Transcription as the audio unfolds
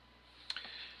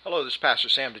Hello, this is Pastor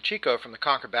Sam DeChico from the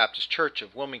Concord Baptist Church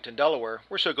of Wilmington, Delaware.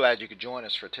 We're so glad you could join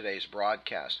us for today's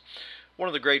broadcast. One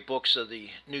of the great books of the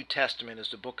New Testament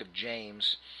is the book of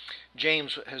James.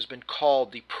 James has been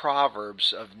called the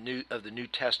Proverbs of the New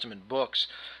Testament books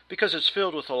because it's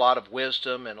filled with a lot of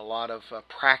wisdom and a lot of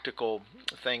practical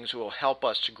things that will help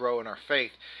us to grow in our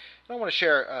faith. And I want to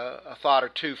share a thought or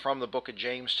two from the book of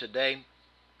James today.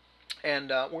 And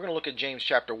we're going to look at James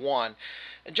chapter 1.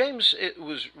 And James, it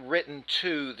was written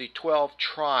to the 12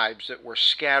 tribes that were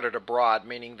scattered abroad,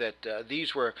 meaning that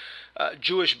these were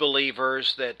Jewish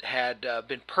believers that had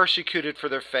been persecuted for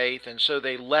their faith, and so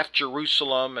they left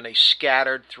Jerusalem and they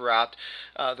scattered throughout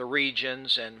the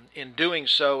regions, and in doing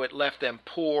so it left them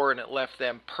poor and it left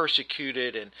them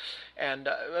persecuted and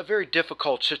a very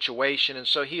difficult situation. And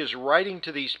so he is writing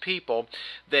to these people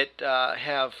that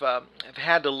have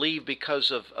had to leave because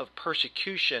of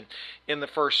persecution in the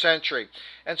first century.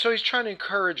 And so he's trying to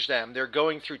encourage them. They're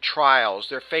going through trials.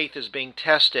 Their faith is being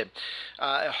tested.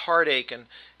 Heartache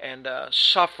and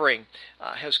suffering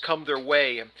has come their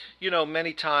way. You know,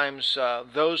 many times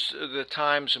those are the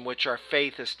times in which our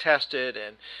faith is tested,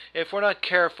 and if we're not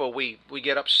careful, we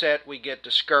get upset, we get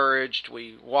discouraged,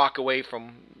 we walk away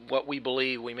from what we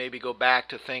believe, we maybe go back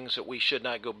to things that we should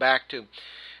not go back to.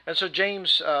 And so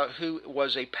James, who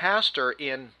was a pastor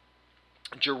in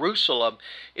Jerusalem,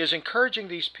 is encouraging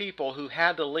these people who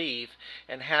had to leave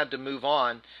and had to move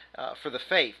on for the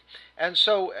faith. And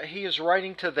so he is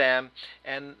writing to them,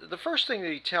 and the first thing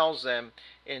that he tells them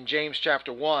in James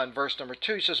chapter 1, verse number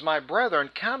 2, he says, "My brethren,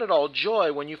 count it all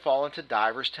joy when you fall into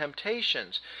divers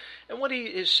temptations." And what he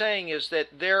is saying is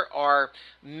that there are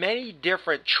many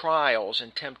different trials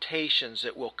and temptations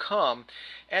that will come,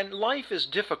 and life is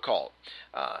difficult.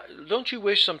 Don't you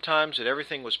wish sometimes that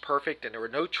everything was perfect and there were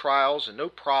no trials and no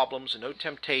problems and no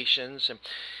temptations and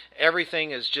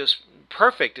everything is just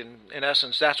perfect? In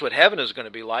essence, that's what heaven is going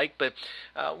to be like. But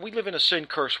we live in a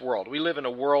sin-cursed world. We live in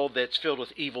a world that's filled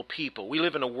with evil people. We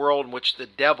live in a world in which the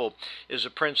devil is the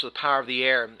prince of the power of the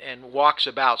air and walks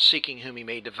about seeking whom he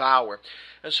may devour.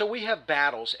 And so we have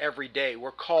battles every day.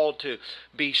 We're called to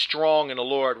be strong in the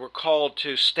Lord. We're called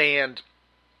to stand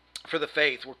for the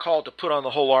faith. We're called to put on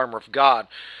the whole armor of God.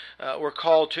 We're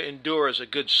called to endure as a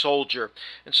good soldier.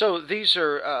 And so these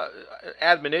are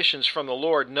admonitions from the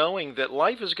Lord, knowing that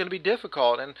life is going to be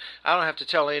difficult. And I don't have to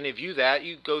tell any of you that.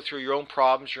 You go through your own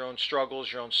problems, your own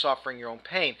struggles, your own suffering, your own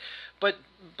pain. But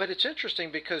it's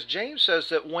interesting because James says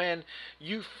that when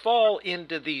you fall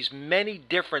into these many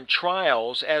different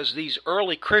trials, as these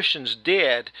early Christians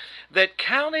did, that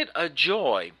count it a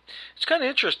joy. It's kind of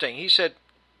interesting. He said,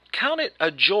 count it a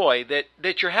joy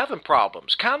that you're having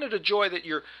problems. Count it a joy that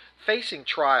you're facing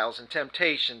trials and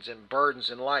temptations and burdens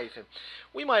in life. And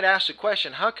we might ask the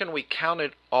question, how can we count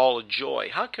it all a joy?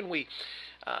 How can we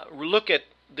look at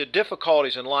the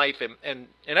difficulties in life and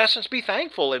in essence be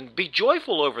thankful and be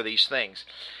joyful over these things?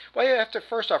 Well, you have to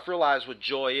first off realize what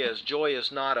joy is. Joy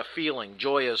is not a feeling.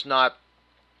 Joy is not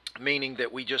meaning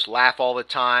that we just laugh all the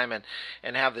time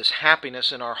and have this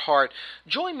happiness in our heart.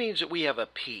 Joy means that we have a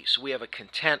peace, we have a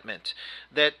contentment,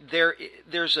 that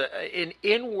there's an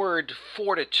inward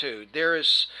fortitude, there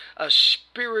is a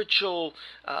spiritual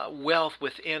wealth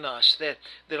within us that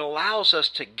allows us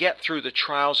to get through the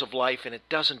trials of life, and it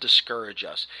doesn't discourage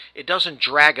us, it doesn't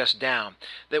drag us down,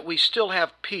 that we still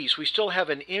have peace, we still have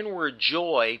an inward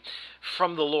joy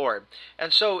from the Lord.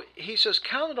 And so he says,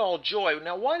 count it all joy.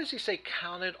 Now, why does he say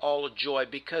count it all joy?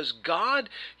 Because God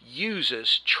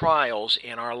uses trials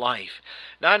in our life.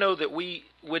 Now, I know that we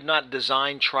would not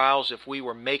design trials if we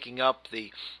were making up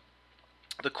the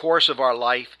course of our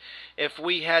life. If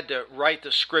we had to write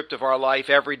the script of our life,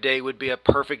 every day would be a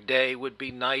perfect day, would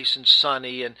be nice and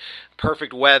sunny and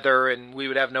perfect weather, and we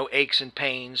would have no aches and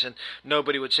pains, and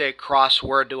nobody would say a cross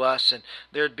word to us, and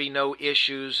there'd be no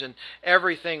issues, and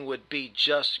everything would be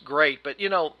just great. But, you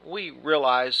know, we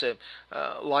realize that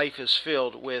life is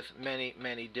filled with many,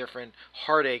 many different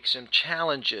heartaches and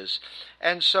challenges.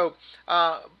 And so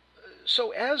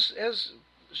as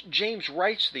James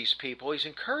writes to these people, he's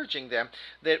encouraging them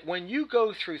that when you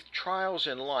go through trials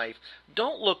in life,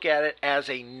 don't look at it as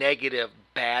a negative,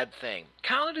 bad thing.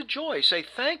 Count it a joy. Say,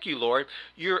 thank you, Lord.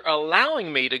 You're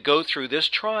allowing me to go through this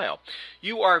trial.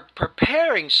 You are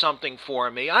preparing something for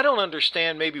me. I don't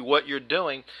understand maybe what you're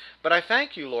doing, but I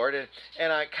thank you, Lord,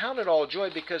 and I count it all joy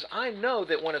because I know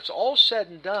that when it's all said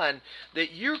and done,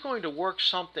 that you're going to work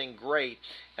something great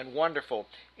and wonderful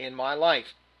in my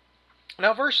life.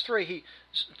 Now, verse 3,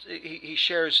 he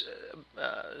shares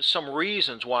some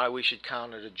reasons why we should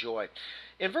count it a joy.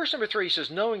 In verse number 3, he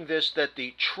says, knowing this, that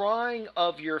the trying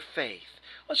of your faith.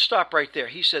 Let's stop right there.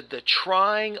 He said, the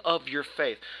trying of your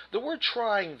faith. The word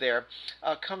trying there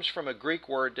comes from a Greek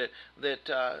word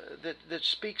that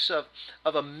speaks of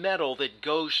a metal that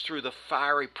goes through the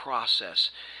fiery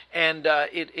process, and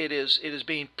it is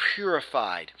being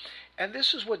purified. And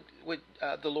this is what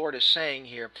the Lord is saying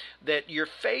here, that your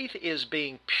faith is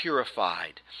being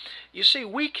purified. You see,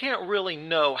 we can't really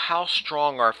know how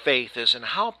strong our faith is and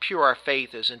how pure our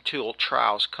faith is until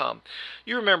trials come.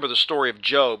 You remember the story of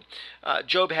Job.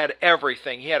 Job had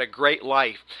everything. He had a great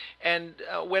life. And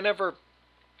whenever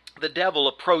the devil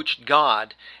approached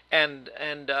God, and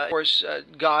of course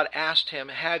God asked him,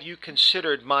 have you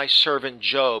considered my servant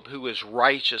Job, who is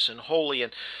righteous and holy?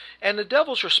 And the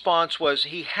devil's response was,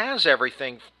 he has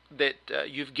everything that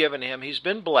you've given him. He's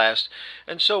been blessed,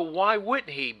 and so why wouldn't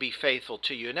he be faithful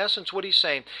to you? In essence, what he's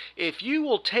saying, if you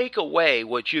will take away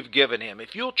what you've given him,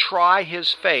 if you'll try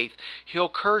his faith, he'll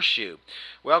curse you.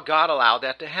 Well, God allowed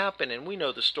that to happen, and we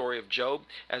know the story of Job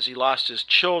as he lost his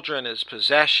children, his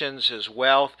possessions, his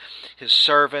wealth, his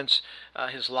servants,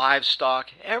 his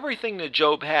livestock. Everything that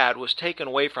Job had was taken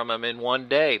away from him in one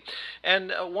day.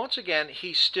 And once again,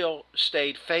 he still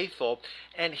stayed faithful,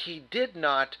 and he did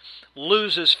not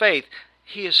lose his faith.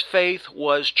 His faith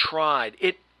was tried.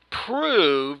 It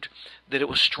proved that it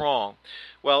was strong.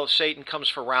 Well, Satan comes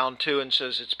for round two and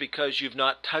says it's because you've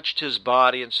not touched his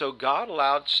body, and so God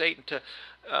allowed Satan to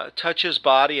touch his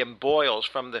body, and boils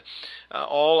from the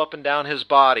all up and down his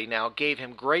body now gave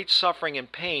him great suffering and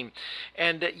pain.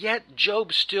 And yet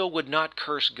Job still would not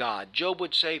curse God. Job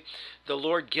would say, the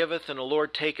Lord giveth and the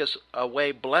Lord taketh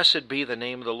away. Blessed be the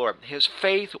name of the Lord. His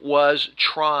faith was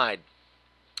tried.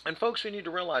 And folks, we need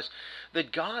to realize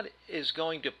that God is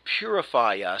going to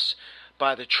purify us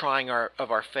by the trying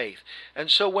of our faith. And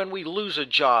so when we lose a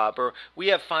job, or we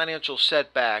have financial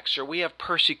setbacks, or we have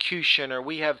persecution, or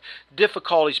we have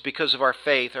difficulties because of our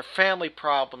faith, or family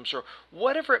problems, or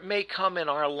whatever it may come in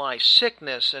our life,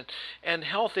 sickness and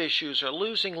health issues, or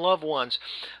losing loved ones,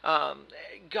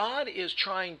 God is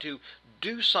trying to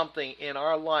do something in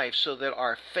our life so that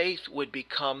our faith would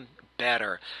become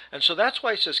better. And so that's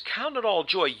why he says, count it all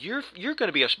joy. You're going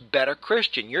to be a better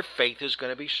Christian. Your faith is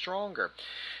going to be stronger.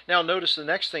 Now notice the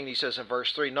next thing he says in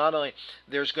verse 3, not only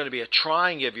there's going to be a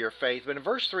trying of your faith, but in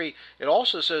verse 3 it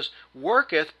also says,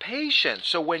 worketh patience.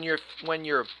 So when you're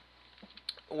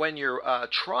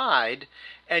tried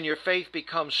and your faith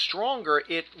becomes stronger,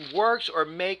 it works or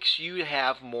makes you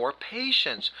have more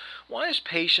patience. Why is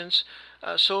patience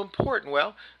so important?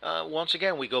 Well, once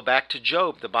again, we go back to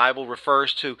Job. The Bible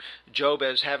refers to Job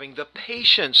as having the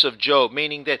patience of Job,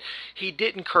 meaning that he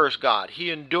didn't curse God.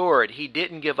 He endured. He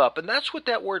didn't give up. And that's what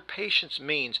that word patience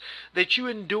means, that you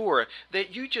endure,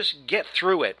 that you just get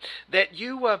through it, that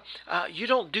you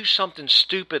don't do something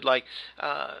stupid like,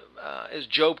 as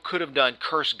Job could have done,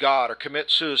 curse God or commit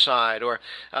suicide or,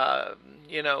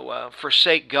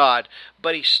 forsake God.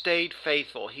 But he stayed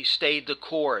faithful. He stayed the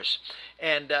course.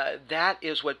 And that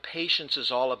is what patience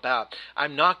is all about.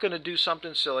 I'm not going to do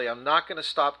something silly. I'm not going to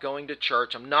stop going to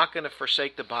church. I'm not going to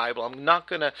forsake the Bible. I'm not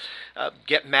going to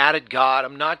get mad at God.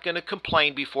 I'm not going to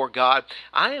complain before God.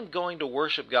 I am going to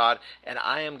worship God, and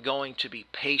I am going to be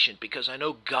patient because I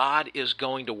know God is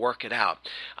going to work it out.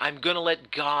 I'm going to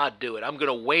let God do it. I'm going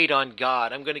to wait on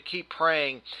God. I'm going to keep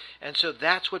praying. And so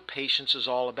that's what patience is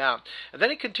all about. And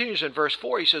then it continues in verse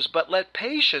 4. He says, but let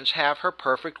patience have her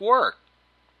perfect work,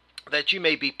 that you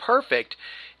may be perfect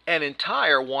and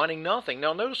entire, wanting nothing.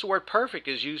 Now notice the word perfect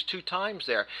is used 2 times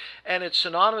there, and it's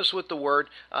synonymous with the word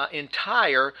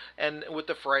entire and with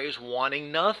the phrase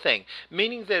wanting nothing,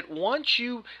 meaning that once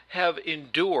you have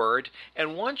endured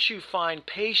and once you find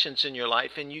patience in your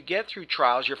life and you get through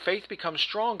trials, your faith becomes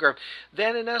stronger,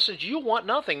 then in essence you want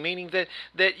nothing, meaning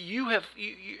that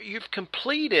you've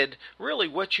completed really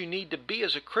what you need to be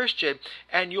as a Christian,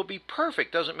 and you'll be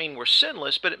perfect. Doesn't mean we're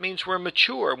sinless, but it means we're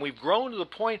mature and we've grown to the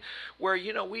point where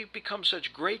we've become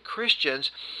such great Christians,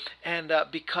 and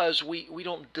because we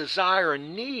don't desire or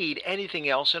need anything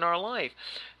else in our life.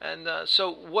 And so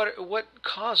what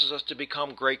causes us to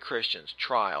become great Christians?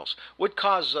 Trials. What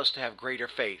causes us to have greater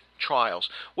faith? Trials.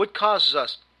 What causes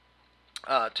us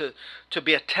to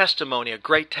be a testimony, a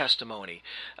great testimony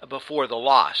before the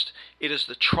lost? It is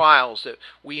the trials that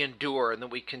we endure and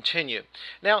that we continue.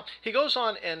 Now, he goes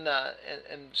on and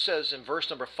says in verse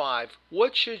number 5,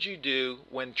 what should you do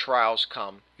when trials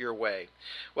come your way?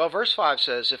 Well, verse 5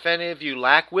 says, if any of you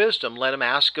lack wisdom, let him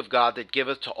ask of God that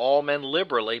giveth to all men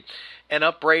liberally, and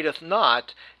upbraideth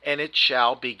not, and it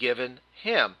shall be given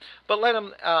him. But let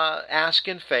him ask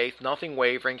in faith, nothing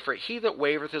wavering. For he that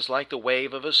wavereth is like the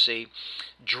wave of a sea,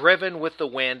 driven with the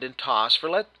wind and tossed. For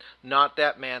let not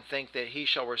that man think that he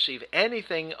shall receive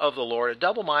anything of the Lord. A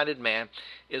double-minded man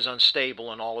is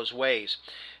unstable in all his ways.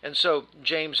 And so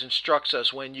James instructs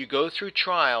us, when you go through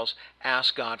trials,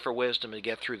 ask God for wisdom to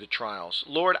get through the trials.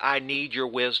 Lord, I need your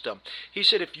wisdom. He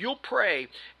said, if you'll pray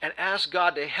and ask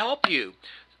God to help you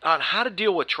on how to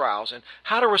deal with trials and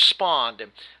how to respond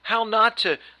and how not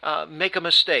to make a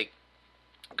mistake,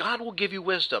 God will give you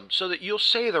wisdom so that you'll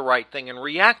say the right thing and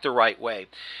react the right way.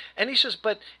 And he says,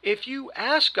 but if you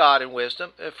ask God in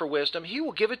wisdom for wisdom, he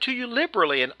will give it to you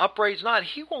liberally and upbraids not.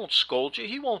 He won't scold you.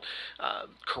 He won't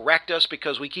correct us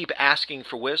because we keep asking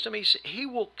for wisdom. He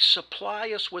will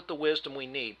supply us with the wisdom we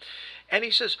need. And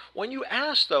he says, when you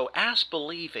ask, though, ask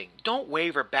believing. Don't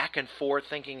waver back and forth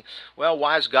thinking, well,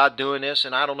 why is God doing this?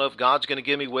 And I don't know if God's going to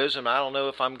give me wisdom. I don't know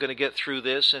if I'm going to get through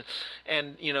this.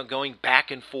 And going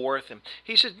back and forth. And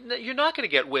he said, you're not going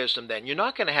to get wisdom then. You're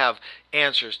not going to have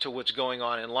answers to what's going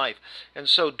on in life. And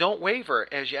so don't waver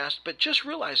as you ask, but just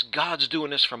realize God's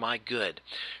doing this for my good.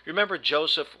 Remember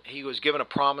Joseph, he was given a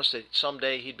promise that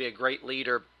someday he'd be a great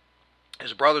leader.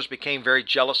 His brothers became very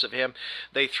jealous of him.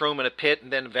 They threw him in a pit,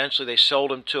 and then eventually they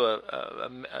sold him to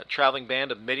a traveling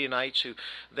band of Midianites who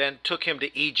then took him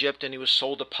to Egypt, and he was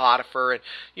sold to Potiphar. And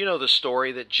you know the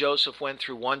story that Joseph went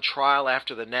through one trial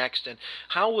after the next. And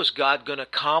how was God going to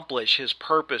accomplish his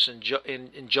purpose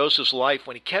in Joseph's life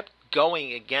when he kept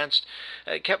going against,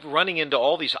 kept running into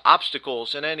all these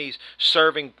obstacles, and then he's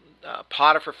serving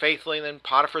Potiphar faithfully, and then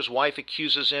Potiphar's wife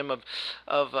accuses him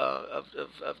of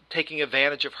taking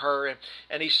advantage of her,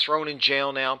 and he's thrown in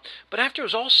jail now. But after it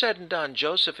was all said and done,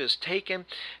 Joseph is taken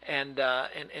and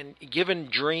given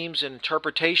dreams and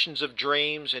interpretations of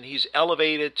dreams, and he's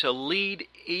elevated to lead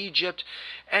Egypt.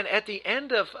 And at the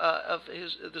end of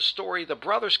the story, the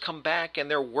brothers come back and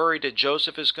they're worried that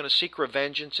Joseph is going to seek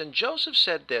revenge. And Joseph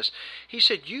said this. He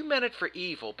said, you meant it for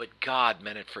evil, but God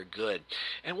meant it for good.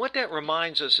 And what that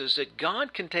reminds us is that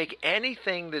God can take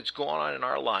anything that's going on in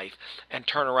our life and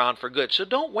turn around for good. So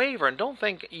don't waver and don't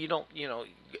think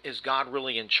is God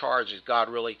really in charge? Is God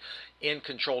really in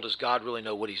control? Does God really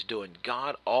know what he's doing?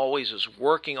 God always is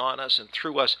working on us and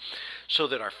through us so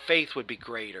that our faith would be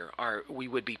greater, we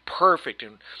would be perfect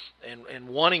and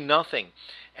wanting nothing.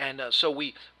 And so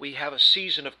we have a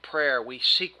season of prayer. We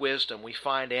seek wisdom. We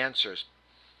find answers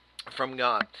from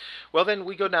God. Well, then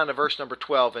we go down to verse number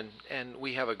 12, and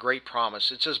we have a great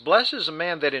promise. It says, blessed is a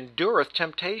man that endureth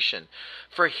temptation,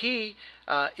 for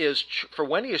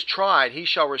when he is tried, he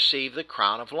shall receive the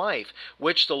crown of life,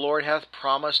 which the Lord hath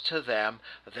promised to them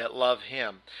that love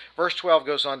him. Verse 12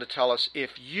 goes on to tell us,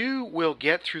 if you will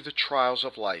get through the trials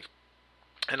of life,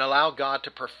 and allow God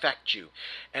to perfect you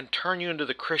and turn you into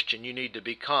the Christian you need to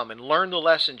become, and learn the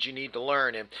lessons you need to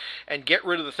learn, and get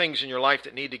rid of the things in your life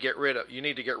that you need to get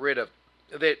rid of,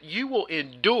 that you will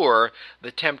endure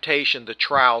the temptation, the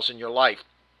trials in your life.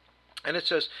 And it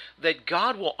says that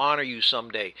God will honor you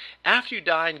someday. After you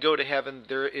die and go to heaven,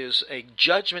 there is a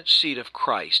judgment seat of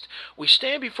Christ. We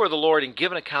stand before the Lord and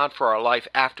give an account for our life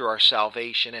after our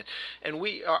salvation. And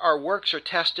our works are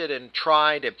tested and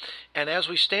tried. And as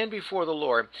we stand before the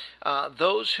Lord,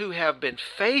 those who have been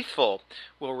faithful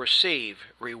will receive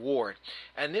reward.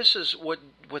 And this is what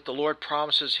the Lord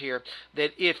promises here,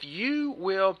 that if you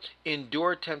will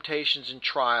endure temptations and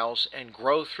trials and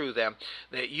grow through them,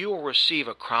 that you will receive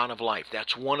a crown of life.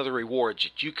 That's one of the rewards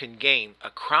that you can gain,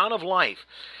 a crown of life,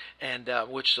 and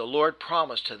which the Lord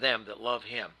promised to them that love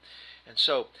him. And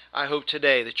so I hope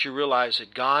today that you realize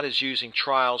that God is using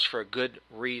trials for a good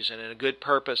reason and a good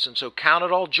purpose. And so count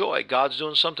it all joy. God's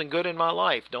doing something good in my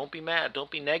life. Don't be mad.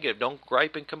 Don't be negative. Don't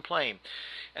gripe and complain.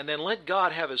 And then let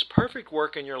God have his perfect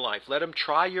work in your life. Let him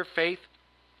try your faith.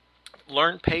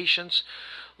 Learn patience.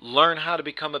 Learn how to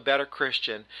become a better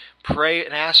Christian. Pray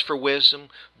and ask for wisdom.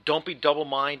 Don't be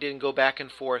double-minded and go back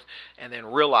and forth. And then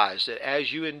realize that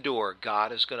as you endure,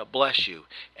 God is going to bless you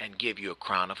and give you a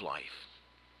crown of life.